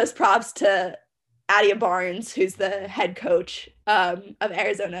 enormous props to Adia Barnes, who's the head coach of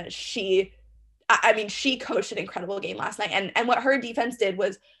Arizona. She coached an incredible game last night. And what her defense did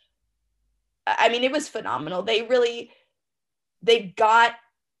was, it was phenomenal. They got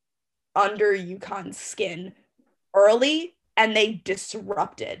under UConn's skin early and they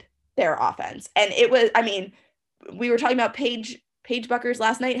disrupted their offense. And it was, we were talking about Paige Buckers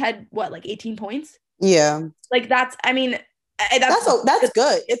last night had 18 points? Yeah. That's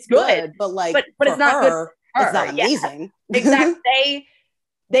good. It's good. But it's not good. her. It's not amazing. Yeah, exactly.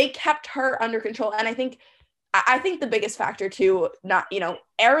 They kept her under control. And I think the biggest factor too,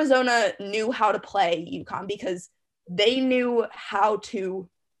 Arizona knew how to play UConn because they knew how to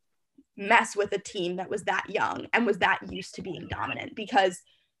mess with a team that was that young and was that used to being dominant because,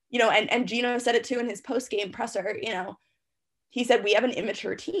 and Geno said it too in his post-game presser, he said, we have an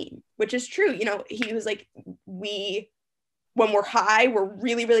immature team, which is true. He was like, when we're high, we're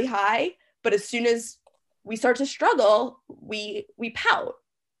really, really high. But as soon as we start to struggle, we pout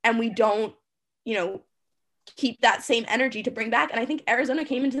and we don't, keep that same energy to bring back. And I think Arizona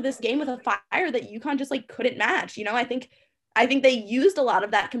came into this game with a fire that UConn just like couldn't match. I think they used a lot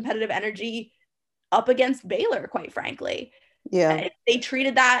of that competitive energy up against Baylor, quite frankly. Yeah. And they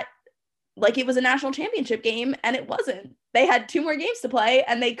treated that like it was a national championship game, and it wasn't. They had 2 more games to play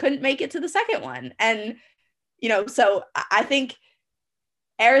and they couldn't make it to the second one. And, so I think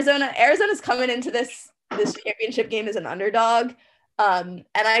Arizona's coming into this championship game as an underdog. And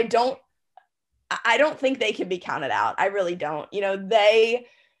I don't think they can be counted out. I really don't. They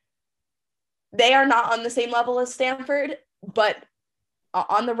are not on the same level as Stanford, but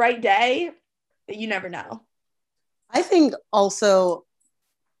on the right day, you never know. I think also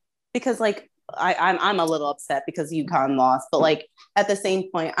because I'm a little upset because UConn lost, but at the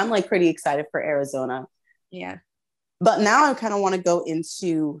same point, I'm pretty excited for Arizona. Yeah. But now I kind of want to go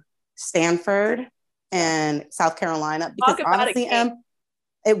into Stanford and South Carolina because honestly,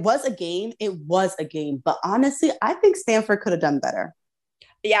 it was a game. But honestly, I think Stanford could have done better.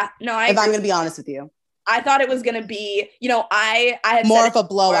 Yeah, no, if I'm going to be honest with you. I thought it was going to be, I had more of a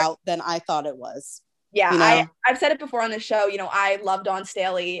blowout than I thought it was. Yeah, I've said it before on the show, I love Dawn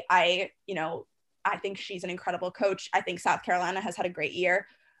Staley. I think she's an incredible coach. I think South Carolina has had a great year.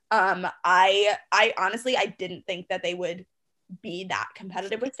 I honestly, I didn't think that they would be that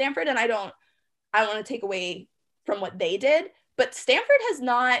competitive with Stanford. And I want to take away from what they did, but Stanford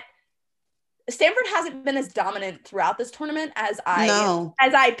hasn't been as dominant throughout this tournament as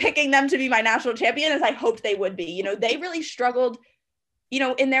I picking them to be my national champion as I hoped they would be. They really struggled,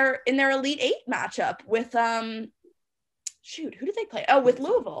 in their Elite Eight matchup with who did they play? Oh, with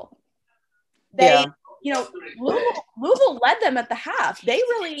Louisville. Louisville led them at the half.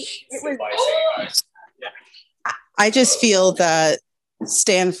 I just feel that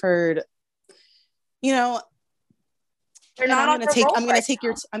Stanford, they're not. I'm going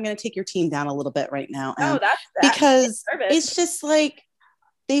to take your team down a little bit right now. Because it's just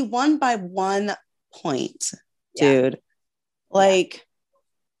they won by 1 point, dude.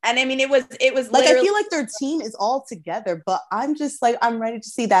 And I mean, it was I feel like their team is all together, but I'm just I'm ready to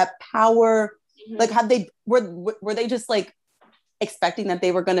see that power. Mm-hmm. Were they just expecting that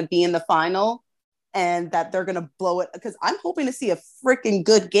they were going to be in the final and that they're going to blow it? Because I'm hoping to see a freaking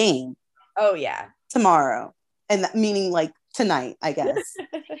good game. Oh yeah. Tomorrow. And that meaning tonight, I guess.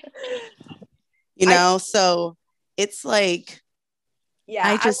 So it's yeah,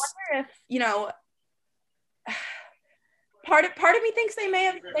 I wonder if, part of me thinks they may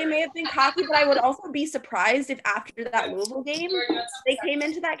have been cocky, but I would also be surprised if after that Louisville game they came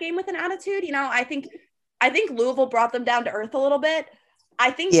into that game with an attitude. I think Louisville brought them down to earth a little bit.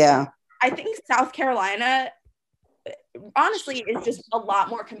 I think South Carolina honestly is just a lot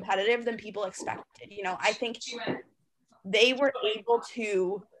more competitive than people expected. I think they were able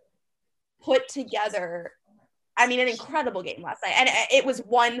to put together, an incredible game last night. And it was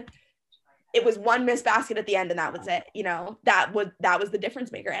one missed basket at the end, and that was it. That was the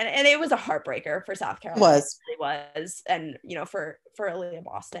difference maker. And it was a heartbreaker for South Carolina. It was. And, for Aaliyah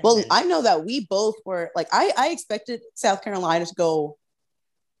Boston. Well, I know that we both were I expected South Carolina to go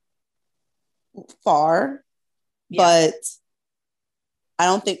far, but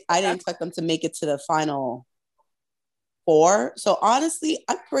I didn't expect them to make it to the final 4. So honestly,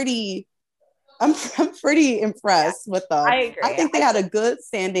 I'm pretty impressed with them. I agree. I think they had a good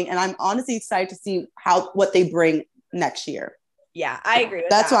standing, and I'm honestly excited to see what they bring next year. Yeah, I agree with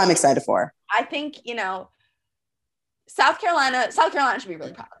That's what I'm excited for. I think, South Carolina should be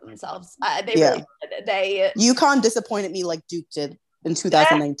really proud of themselves. UConn disappointed me like Duke did in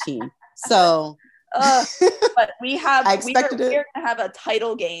 2019. So but we're expected going to have a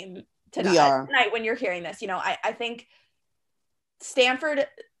title game tonight when you're hearing this. I think Stanford,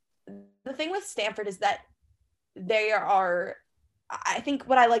 the thing with Stanford is that I think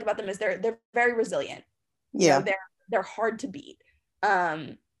what I like about them is they're very resilient. Yeah. They're hard to beat.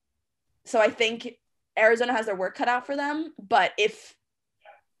 So I think Arizona has their work cut out for them, but if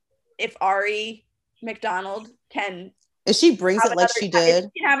Ari McDonald can, if she brings it she did,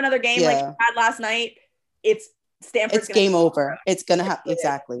 if she can have another game like she had last night, Stanford's game over. It's gonna happen.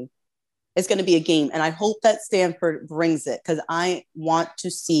 Exactly. it's going to be a game. And I hope that Stanford brings it because I want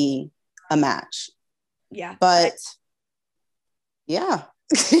to see a match. Yeah. But yeah.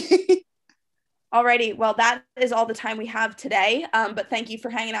 Alrighty, well, that is all the time we have today. But thank you for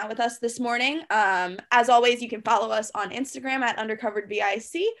hanging out with us this morning. As always, you can follow us on Instagram at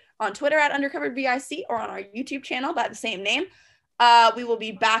UndercoveredVIC, on Twitter at UndercoveredVIC, or on our YouTube channel by the same name. We will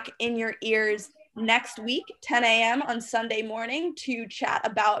be back in your ears next week, 10 a.m. on Sunday morning, to chat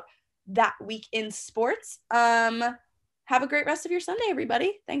about that week in sports. Have a great rest of your Sunday,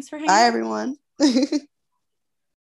 everybody. Thanks for hanging out. Bye, everyone.